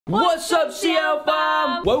What's up, CL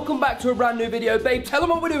fam? Welcome back to a brand new video. Babe, tell them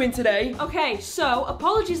what we're doing today. Okay, so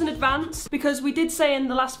apologies in advance because we did say in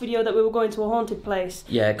the last video that we were going to a haunted place.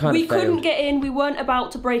 Yeah, kind of We couldn't get in, we weren't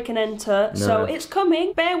about to break and enter, so it's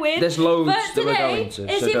coming, bear with. There's loads but that we're going to,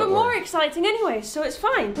 it's so even don't more worry. exciting anyway, so it's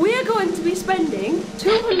fine. We are going to be spending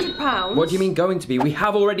 £200. What do you mean going to be? We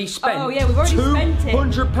have already spent Oh yeah, we've already spent it.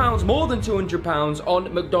 £200, more than £200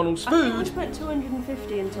 on McDonald's I think we food spent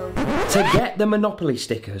 250 in total. to get the Monopoly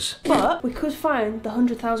stickers. But we could find the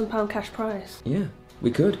 £100,000 cash prize. Yeah,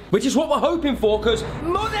 we could. Which is what we're hoping for, because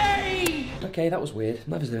money! Okay, that was weird.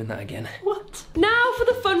 Never doing that again. What? Now for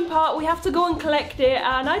the fun part, we have to go and collect it,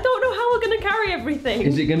 and I don't know how we're going to carry everything.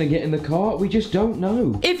 Is it going to get in the cart? We just don't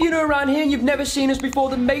know. If you're new around here and you've never seen us before,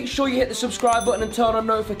 then make sure you hit the subscribe button and turn on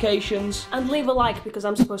notifications. And leave a like, because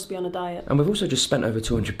I'm supposed to be on a diet. And we've also just spent over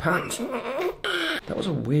 £200. That was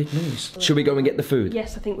a weird noise. Should we go and get the food?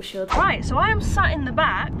 Yes, I think we should. Right, so I am sat in the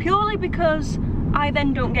back purely because I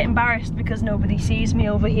then don't get embarrassed because nobody sees me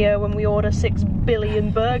over here when we order 6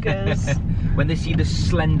 billion burgers. When they see the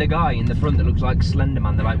slender guy in the front that looks like Slender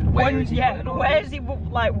Man, they're like, where is he? Yeah, where is he?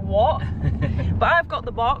 Like, what? But I've got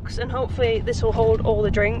the box, and hopefully this will hold all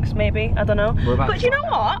the drinks, maybe. I don't know. But you know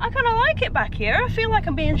what? I kind of like it back here. I feel like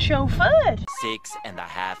I'm being chauffeured.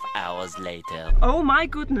 6.5 hours later. Oh my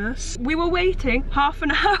goodness. We were waiting half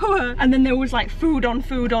an hour, and then there was like food on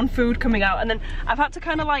food on food coming out, and then I've had to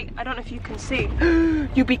kind of like, I don't know if you can see.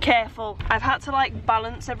 You be careful. I've had to like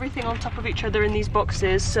balance everything on top of each other in these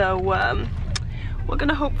boxes, so we're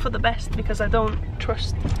gonna hope for the best because I don't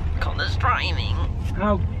trust Connor's driving.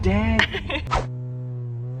 How dare you?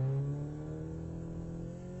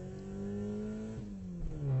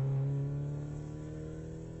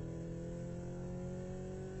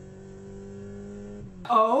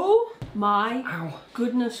 Oh my Ow.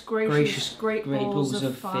 goodness gracious, great balls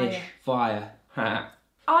of fire. fish. Fire.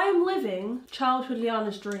 I am living childhood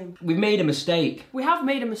Liana's dream. We've made a mistake. We have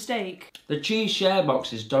made a mistake. The cheese share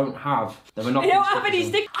boxes don't have the They Monopoly don't have any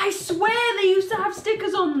stickers. stickers. I swear they used to have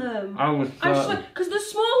stickers on them. I was certain. Because the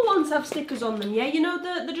small ones have stickers on them, yeah? You know,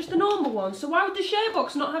 they're just the normal ones. So why would the share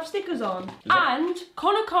box not have stickers on? And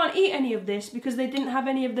Connor can't eat any of this because they didn't have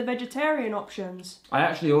any of the vegetarian options. I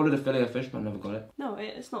actually ordered a fillet of fish, but I never got it. No,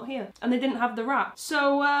 it's not here. And they didn't have the wrap.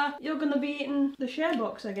 So you're gonna be eating the share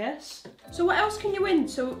box, I guess. So what else can you win?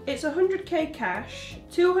 So it's 100k cash,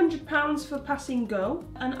 £200 for passing go,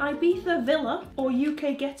 an Ibiza villa or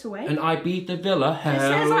UK getaway. An Ibiza villa. It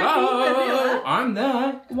says Ibiza villa. I'm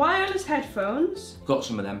there. Wireless headphones. Got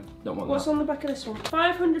some of them. Don't want What's that. on the back of this one?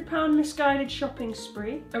 £500 misguided shopping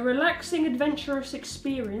spree, a relaxing adventurous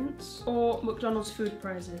experience, or McDonald's food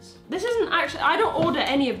prizes. This isn't actually, I don't order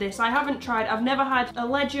any of this. I haven't tried. I've never had a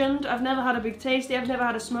Legend. I've never had a Big Tasty. I've never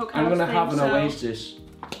had a Smokehouse I'm gonna thing, have an so- Oasis.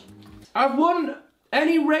 I've won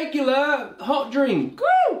any regular hot drink.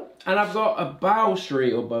 Woo! And I've got a Bow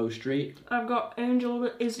Street or Bow Street. I've got Angel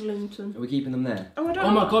Islington. Are we keeping them there? Oh, I don't Oh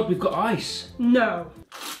know. my god, we've got ice. No.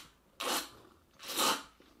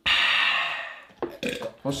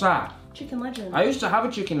 What's that? Chicken Legend. I used to have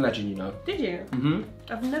a Chicken Legend, you know. Did you? Mm-hmm.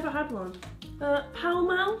 I've never had one. Pall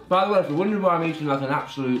Mall? By the way, if you're wondering why I'm eating like an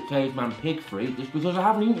absolute caveman pig freak, it's because I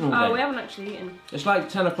haven't eaten all day. Oh, we haven't actually eaten. It's like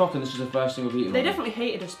 10 o'clock and this is the first thing we've eaten. They all day. definitely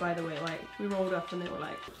hated us, by the way. Like, we rolled up and they were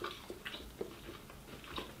like...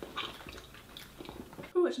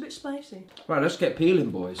 Oh, it's a bit spicy. Right, let's get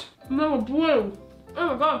peeling, boys. No, blue. Oh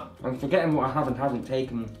my god. I'm forgetting what I haven't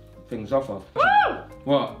taken things off of. Woo!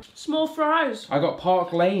 What? Small fries. I got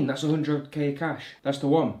Park Lane, that's 100k cash. That's the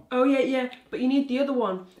one. Oh yeah, yeah. But you need the other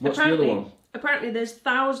one. What's the other one? Apparently there's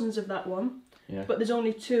thousands of that one. Yeah. But there's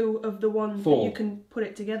only 2 of the one that you can put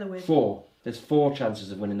it together with. 4. There's 4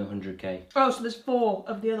 chances of winning the 100k. Oh, so there's 4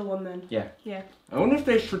 of the other one then. Yeah. Yeah. I wonder if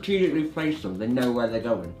they strategically place them, they know where they're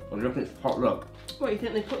going. Or do you reckon it's pot luck? What, you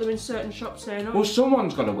think they put them in certain shops saying, oh... Well,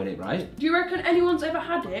 someone's got to win it, right? Do you reckon anyone's ever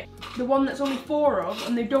had it, the one that's only 4 of,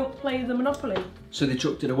 and they don't play the Monopoly? So they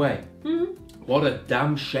chucked it away? Mm-hmm. What a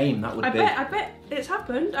damn shame that would be. I bet it's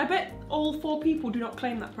happened. I bet all 4 people do not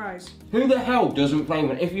claim that prize. Who the hell doesn't claim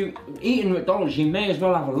it? If you eat in McDonald's, you may as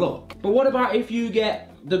well have a look. But what about if you get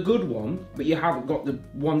the good one, but you haven't got the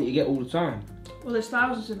one that you get all the time? Well, there's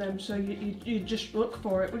thousands of them, so you'd just look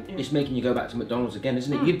for it, wouldn't you? It's making you go back to McDonald's again,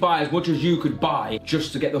 isn't it? You'd buy as much as you could buy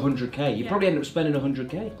just to get the 100k. You'd probably end up spending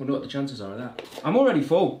 100k. Wonder what the chances are of that. I'm already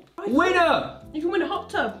full. Winner! You can win a hot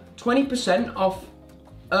tub. 20% off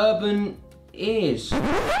Urban Ears.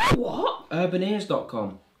 What?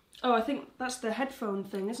 Urbanears.com. Oh, I think that's the headphone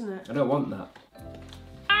thing, isn't it? I don't want that.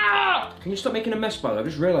 Ah! Can you stop making a mess, by the way? I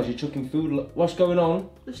just realised you're chucking food. What's going on?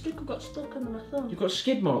 The sticker got stuck under my thumb. You've got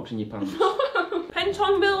skid marks in your pants.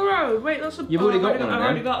 Pentonville Road. Wait, that's a... You've already got one of I've them.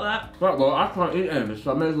 already got that. Right, well, I can't eat any of this,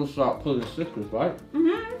 so I may as well start pulling the stickers, right?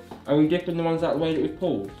 Are we dipping the ones out the way that we've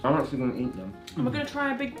pulled? I'm actually going to eat them. Am I going to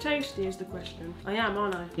try a Big Tasty is the question. I am,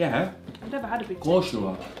 aren't I? Yeah. I've never had a Big Tasty. Of course you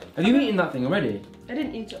are. Have you eaten that thing already? I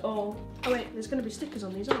didn't eat it all. Oh wait, there's going to be stickers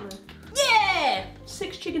on these, aren't there? Yeah!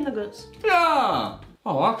 6 chicken nuggets. Yeah!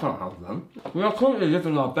 Oh, I can't have them. We are currently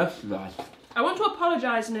living our best life. I want to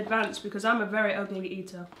apologise in advance because I'm a very ugly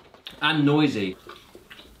eater. And noisy.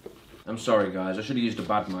 I'm sorry, guys. I should have used a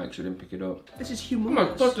bad mic so I didn't pick it up. This is Oh humongous.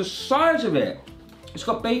 my god, the size of it! It's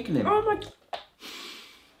got bacon in it. Oh my...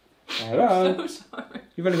 Hello. I'm so sorry.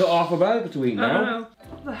 You've only got half a burger to eat now. know.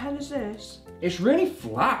 What the hell is this? It's really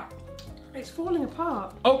flat. It's falling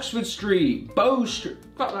apart. Oxford Street, Bow Street.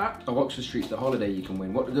 Got that. Oh, Oxford Street's the holiday you can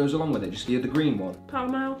win. What goes along with it? Just the green one? Pall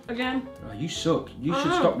Mall again. Oh, you suck. You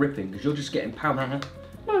should stop ripping because you're just getting pound.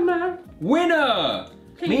 Pall Mall. Winner!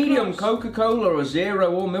 King Medium Cross. Coca-Cola or zero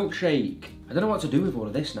or milkshake. I don't know what to do with all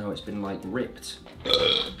of this now. It's been like ripped.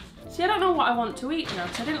 See, I don't know what I want to eat now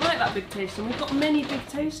because I didn't like that Big Tasty and we've got many Big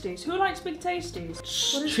Tasties. Who likes Big Tasties?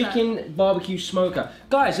 What is Chicken that? barbecue smoker.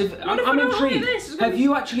 Guys, if I'm I don't look at intrigued. this? It's gonna Have be-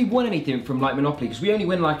 you actually won anything from like Monopoly? Because we only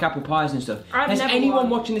win like apple pies and stuff. I've Has never anyone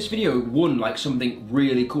won. watching this video won like something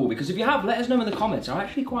really cool? Because if you have, let us know in the comments. I'm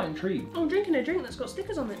actually quite intrigued. I'm drinking a drink that's got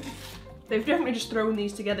stickers on it. They've definitely just thrown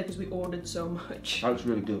these together because we ordered so much. That looks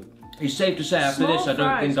really good. It's safe to say after Small this, I don't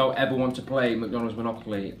fries. think I'll ever want to play McDonald's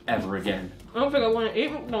Monopoly ever again. I don't think I want to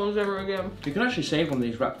eat McDonald's ever again. You can actually save one of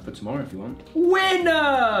these wraps for tomorrow if you want.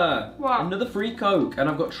 Winner! What? Another free Coke, and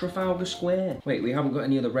I've got Trafalgar Square. Wait, we haven't got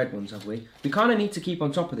any other red ones, have we? We kind of need to keep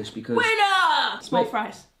on top of this because... Winner! Small Wait.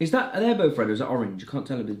 fries. Are they both red or is it orange? I can't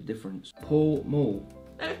tell a bit of the difference. Paul Mall.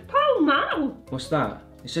 Pall Mall. What's that?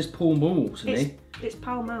 It says Paul Mall to me. It's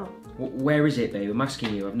Pall Mall. Where is it, babe? I'm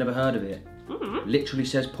asking you. I've never heard of it. Literally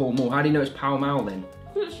says Paul Mall. How do you know it's Pall Mall then?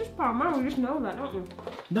 It's just Pall Mall, we just know that, don't we?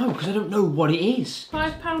 No, because I don't know what it is.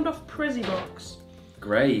 £5 off Prezi box.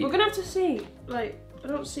 Great. We're gonna have to see, like, I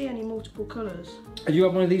don't see any multiple colours. Have you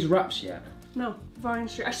had one of these wraps yet? No, Vine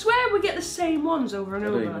Street. I swear we get the same ones over and I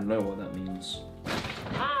over. don't even know what that means.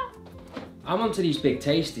 I'm onto these Big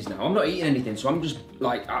Tasties now. I'm not eating anything, so I'm just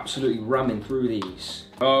like absolutely ramming through these.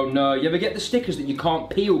 Oh no, you ever get the stickers that you can't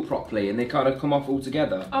peel properly and they kind of come off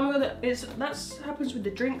altogether? Oh my god, that happens with the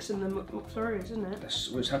drinks and the McFlurries, isn't it? That's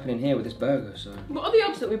what's happening here with this burger, so. What are the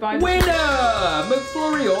odds that we buy? Winner!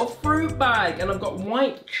 McFlurry or fruit bag, and I've got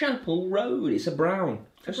Whitechapel Road. It's a brown,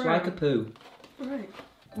 just brown. like a poo. Right.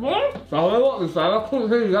 What? So I what to say, I couldn't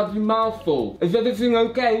hear you have your mouth full. Is everything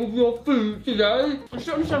okay with your food today? I just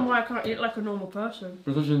don't understand why I can't eat like a normal person.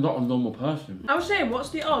 Because you're not a normal person. I was saying, what's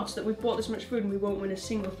the odds that we've bought this much food and we won't win a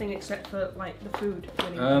single thing except for like the food?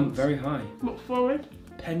 winning? Very high. McFlurry.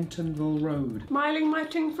 Pentonville Road. Miling my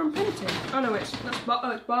ting from Penting. Oh no, it's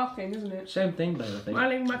barking, isn't it? Same thing, babe, I think.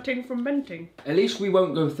 Miling my ting from Benting. At least we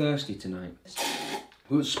won't go thirsty tonight.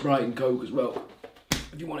 We've got Sprite and Coke as well.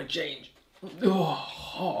 If you want to change.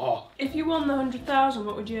 Oh. If you won the 100,000,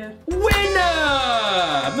 what would you? Winner!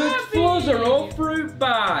 McFlurry or fruit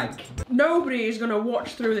bag. Nobody is gonna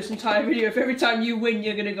watch through this entire video if every time you win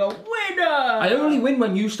you're gonna go winner. I only win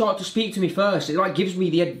when you start to speak to me first. It like gives me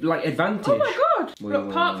the advantage. Oh my god! Look,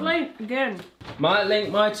 Well, Park Lane again. Might link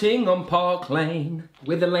my ting on Park Lane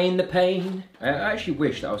with Elaine the Pain. I actually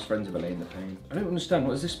wish that I was friends with Elaine the Pain. I don't understand.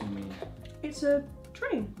 What does this one mean? It's a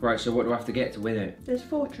train. Right, so what do I have to get to win it? There's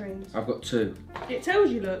 4 trains. I've got 2. It tells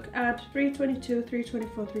you, look, add 322,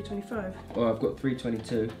 324, 325. Oh, I've got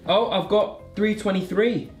 322. Oh, I've got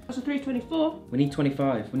 323. That's a 324. We need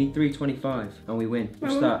 25. We need 325 and we win.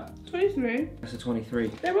 What's that? 23. That's a 23.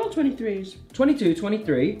 They're all 23s. 22,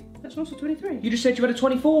 23. That's also 23. You just said you had a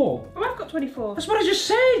 24. Oh, I've got 24. That's what I just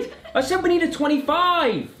said. I said we need a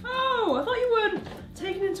 25. Oh, I thought you weren't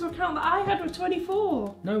taking into account that I had a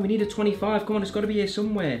 24. No, we need a 25. Come on, it's got to be here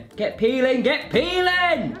somewhere. Get peeling, get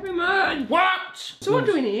peeling. Every man. What? So what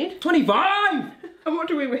do we need? 25. And what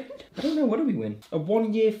do we win? I don't know, what do we win? A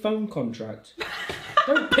 1-year phone contract.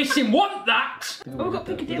 Don't piss him want that! Oh, we've got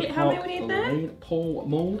Piccadilly. How many we need there? Paul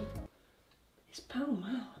Mall. It's Pall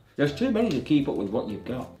Mall. There's too many to keep up with what you've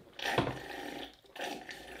got.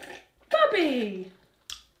 Bobby!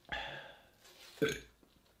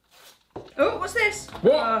 Oh, what's this?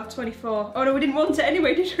 What? 24. Oh no, we didn't want it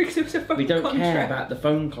anyway, did we? Because it was a phone We don't contract. care about the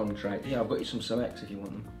phone contract. Yeah, I've got you some selects if you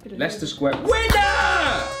want them. Good Leicester idea. Square.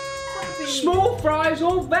 Winner! Bobby. Small fries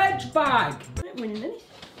or veg bag. I ain't winning anything.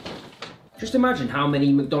 Just imagine how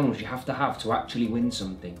many McDonald's you have to actually win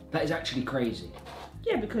something. That is actually crazy.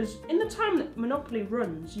 Yeah, because in the time that Monopoly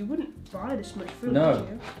runs, you wouldn't buy this much food, No. would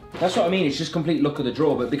you? That's what I mean, it's just complete luck of the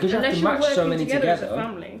draw, but because you Unless have to you're match so working many together together. as a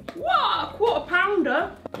family. What? A quarter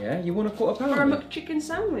pounder? Yeah, you want a quarter Or a pounder? McChicken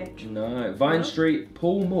sandwich? No, Vine Street,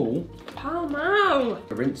 Pall Mall. Pall Mall.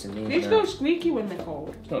 Rinsing these These now. go squeaky when they're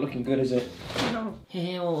cold. It's not looking good, is it? No.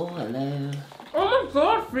 Hello. Oh my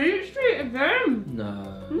god, Fleet Street again!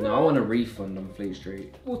 No, I want a refund on Fleet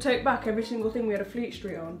Street. We'll take back every single thing we had a Fleet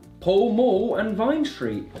Street on. Pall Mall and Vine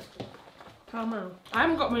Street. Pall Mall. I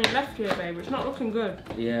haven't got many left here, babe. It's not looking good.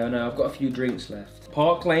 Yeah, I know, I've got a few drinks left.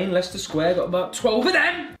 Park Lane, Leicester Square, got about 12 of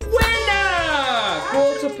them. Winner!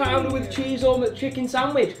 Quarter pounder with cheese or McChicken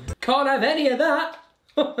sandwich. Can't have any of that.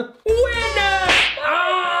 Winner!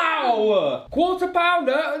 Ow! Quarter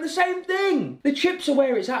pounder and the same thing. The chips are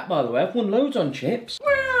where it's at, by the way. I've won loads on chips.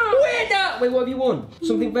 Winner! Wait, what have you won?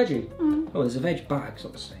 Something veggie? Oh, there's a veg bag, it's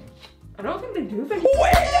not the same. I don't think they do things.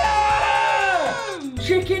 Winner!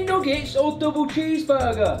 Chicken nuggets or double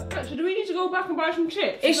cheeseburger? So do we need to go back and buy some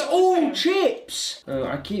chips? It's all chips.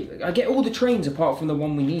 I get all the trains apart from the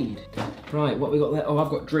one we need. Right, what we got there? Oh, I've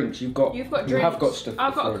got drinks. You've got. You've got drinks. You have got stuff.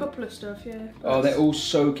 I've got a before. couple of stuff, yeah. Oh, they're all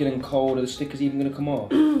soaking and cold. Are the stickers even going to come off?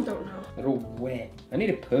 Don't know. They're all wet. I need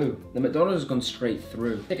a poo. The McDonald's has gone straight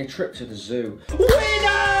through. Take a trip to the zoo.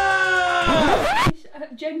 Winner!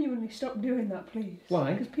 Genuinely stop doing that, please.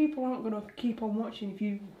 Why? Because people aren't going to keep on watching if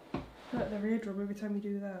you hurt their eardrum every time you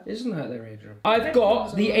do that. Isn't that their eardrum? I've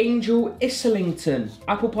got the Angel Islington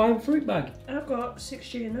apple pie and fruit bag. And I've got 6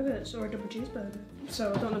 chicken nuggets or a double cheeseburger.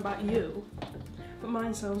 So I don't know about you, but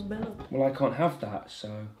mine sounds better. Well, I can't have that,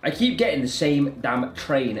 so... I keep getting the same damn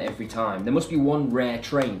train every time. There must be one rare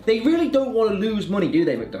train. They really don't want to lose money, do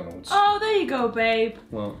they, McDonald's? Oh, there you go, babe.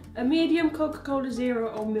 What? A medium Coca-Cola Zero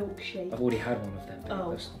or milkshake. I've already had one of them.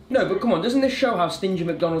 Oh. No, but come on, doesn't this show how stingy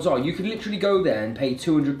McDonald's are? You could literally go there and pay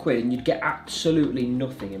 200 quid and you'd get absolutely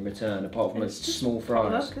nothing in return apart from a small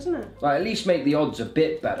fries. Luck, isn't it? Like, at least make the odds a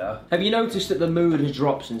bit better. Have you noticed that the mood has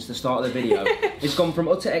dropped since the start of the video? It's gone from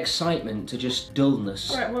utter excitement to just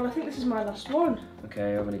dullness. Right, well, I think this is my last one.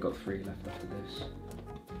 Okay, I've only got 3 left after this.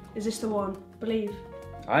 Is this the one? Believe.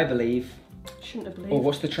 I believe. Shouldn't have believed. Oh,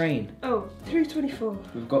 what's the train? Oh, 324.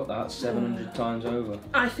 We've got that 700 times over.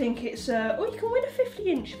 I think it's, oh, you can win a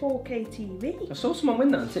 50-inch 4K TV. I saw someone win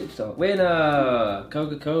that on TikTok. Winner!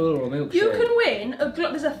 Coca-Cola or milkshake. You can win,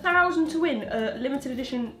 there's 1,000 to win, a limited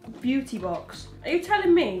edition beauty box. Are you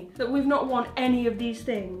telling me that we've not won any of these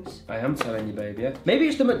things? I am telling you, babe, yeah. Maybe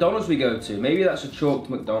it's the McDonald's we go to. Maybe that's a chalked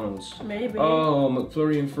McDonald's. Maybe. Oh,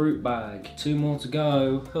 McFlurry and fruit bag. 2 more to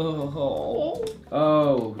go.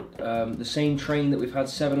 Oh, the same train that we've had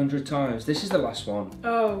 700 times. This is the last one.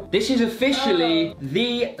 Oh. This is officially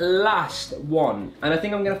the last one. And I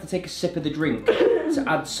think I'm gonna have to take a sip of the drink to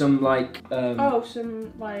add some, like,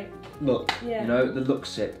 some, like... look. Yeah. You know, the look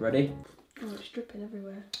sip. Ready? Oh, it's dripping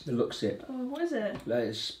everywhere. The look sip. Oh, what is it? That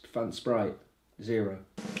is Fanta Sprite. 0.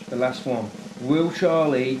 The last one. Will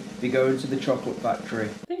Charlie be going to the chocolate factory?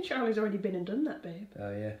 I think Charlie's already been and done that, babe. Oh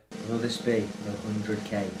yeah. Will this be the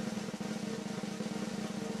 100k?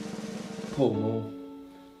 Pall Mall.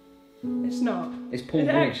 It's not. It's Pall Is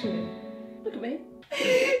it Mall. actually? Look at me.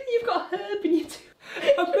 You've got herb in your tooth.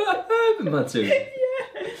 I've got a herb in my tooth. Yeah.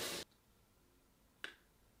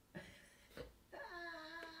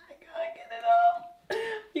 I can't get it off.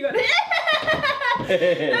 You got it.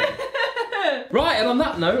 Right, and on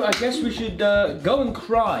that note, I guess we should go and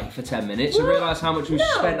cry for 10 minutes and realise how much we've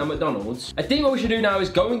spent on McDonald's. I think what we should do now is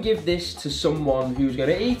go and give this to someone who's going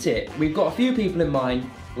to eat it. We've got a few people in mind.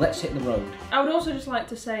 Let's hit the road. I would also just like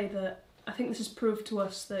to say that I think this has proved to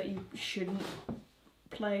us that you shouldn't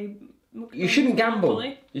play. You shouldn't gamble.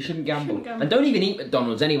 Monopoly. You shouldn't gamble. Shouldn't gamble. And don't even eat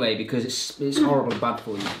McDonald's anyway because it's horrible and bad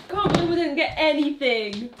for you. Can't believe we didn't get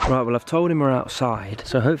anything. Right, well I've told him we're outside,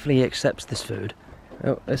 so hopefully he accepts this food.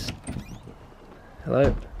 Oh, let's...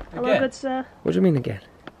 Hello? Hello, good sir. What do you mean again?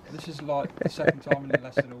 This is like the second time in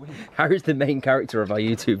less than a week. Harry's the main character of our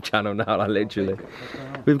YouTube channel now, like literally.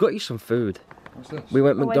 We've got you some food. What's this? We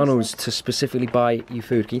went Oh, McDonald's to specifically buy you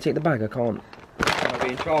food. Can you take the bag? I can't. Can I be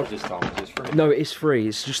in charge this time? Is it free? No, it is free.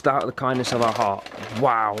 It's just out of the kindness of our heart.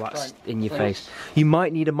 Wow, that's in your face. You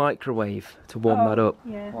might need a microwave to warm that up.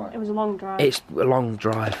 Yeah, Right. it was a long drive. It's a long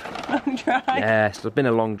drive. Long drive. Yes, it's been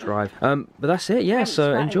a long drive. But that's it, yeah,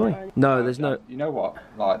 so sweating enjoy. though. No, there's no... You know what?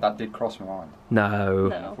 Like, that did cross my mind. No,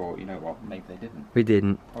 And I thought, you know what? Maybe they didn't. we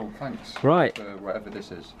didn't. Oh, thanks. Right. For whatever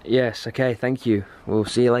this is. Yes, okay, thank you. We'll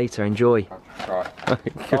see you later. Enjoy. Right.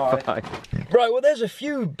 Goodbye. Right, well, there's a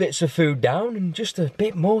few bits of food down and just a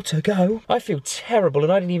bit more to go. I feel terrible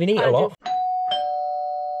and I didn't even eat a lot.